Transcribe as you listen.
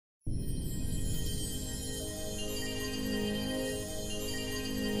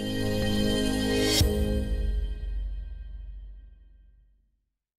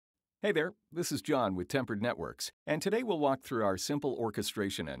Hey there, this is John with Tempered Networks, and today we'll walk through our simple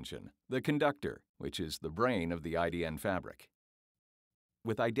orchestration engine, the Conductor, which is the brain of the IDN Fabric.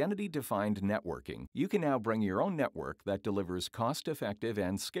 With identity-defined networking, you can now bring your own network that delivers cost-effective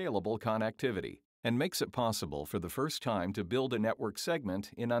and scalable connectivity, and makes it possible for the first time to build a network segment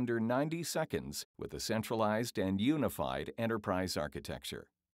in under 90 seconds with a centralized and unified enterprise architecture.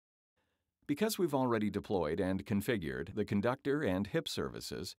 Because we've already deployed and configured the Conductor and HIP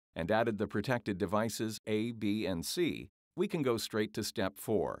services and added the protected devices A, B, and C, we can go straight to Step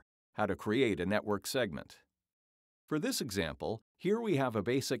 4, how to create a network segment. For this example, here we have a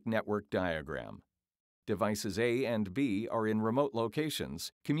basic network diagram. Devices A and B are in remote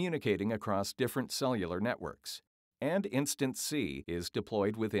locations, communicating across different cellular networks, and Instance C is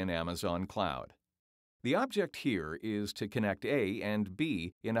deployed within Amazon Cloud. The object here is to connect A and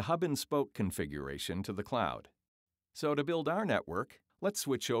B in a hub-and-spoke configuration to the cloud. So to build our network, let's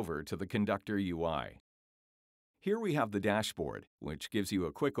switch over to the Conductor UI. Here we have the dashboard, which gives you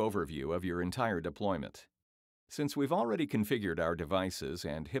a quick overview of your entire deployment. Since we've already configured our devices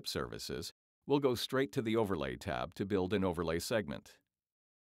and HIP services, we'll go straight to the Overlay tab to build an overlay segment.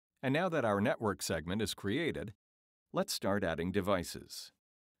 And now that our network segment is created, let's start adding devices.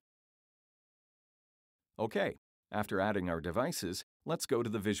 OK, after adding our devices, let's go to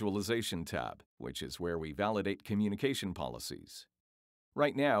the Visualization tab, which is where we validate communication policies.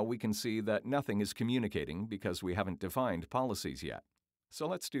 Right now, we can see that nothing is communicating because we haven't defined policies yet. So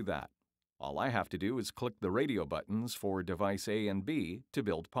let's do that. All I have to do is click the radio buttons for device A and B to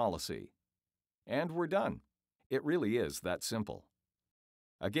build policy. And we're done. It really is that simple.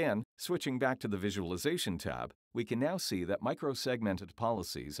 Again, switching back to the Visualization tab, we can now see that micro-segmented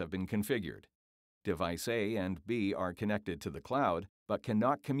policies have been configured. Device A and B are connected to the cloud, but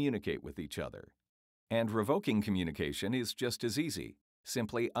cannot communicate with each other. And revoking communication is just as easy.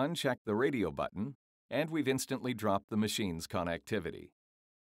 Simply uncheck the radio button, and we've instantly dropped the machine's connectivity.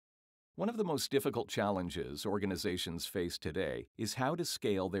 One of the most difficult challenges organizations face today is how to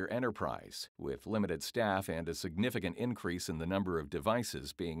scale their enterprise, with limited staff and a significant increase in the number of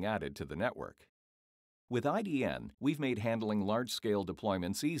devices being added to the network. With IDN, we've made handling large-scale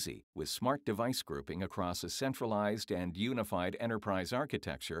deployments easy with smart device grouping across a centralized and unified enterprise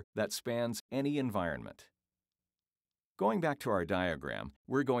architecture that spans any environment. Going back to our diagram,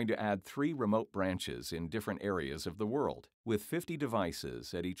 we're going to add 3 remote branches in different areas of the world, with 50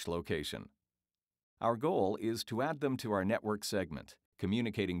 devices at each location. Our goal is to add them to our network segment,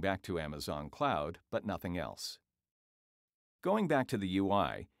 communicating back to Amazon Cloud, but nothing else. Going back to the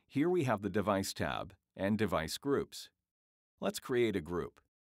UI, here we have the Device tab and device groups. Let's create a group,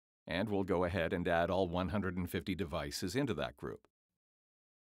 and we'll go ahead and add all 150 devices into that group.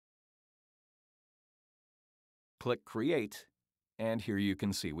 Click Create, and here you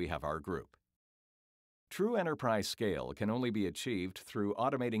can see we have our group. True enterprise scale can only be achieved through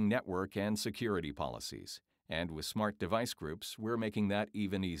automating network and security policies, and with smart device groups, we're making that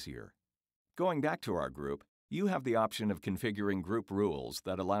even easier. Going back to our group, you have the option of configuring group rules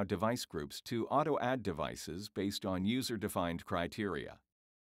that allow device groups to auto-add devices based on user-defined criteria.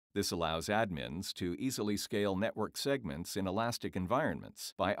 This allows admins to easily scale network segments in elastic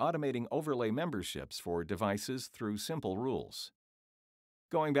environments by automating overlay memberships for devices through simple rules.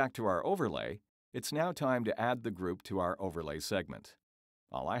 Going back to our overlay, it's now time to add the group to our overlay segment.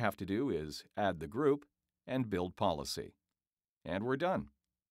 All I have to do is add the group and build policy. And we're done.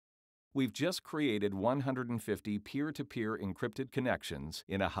 We've just created 150 peer-to-peer encrypted connections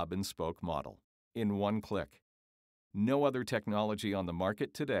in a hub-and-spoke model, in one click. No other technology on the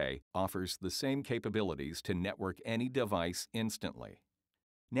market today offers the same capabilities to network any device instantly.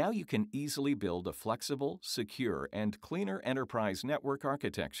 Now you can easily build a flexible, secure, and cleaner enterprise network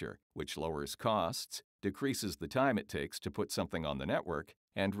architecture, which lowers costs, decreases the time it takes to put something on the network,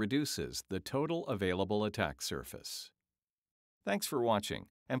 and reduces the total available attack surface. Thanks for watching.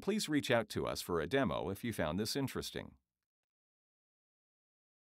 And please reach out to us for a demo if you found this interesting.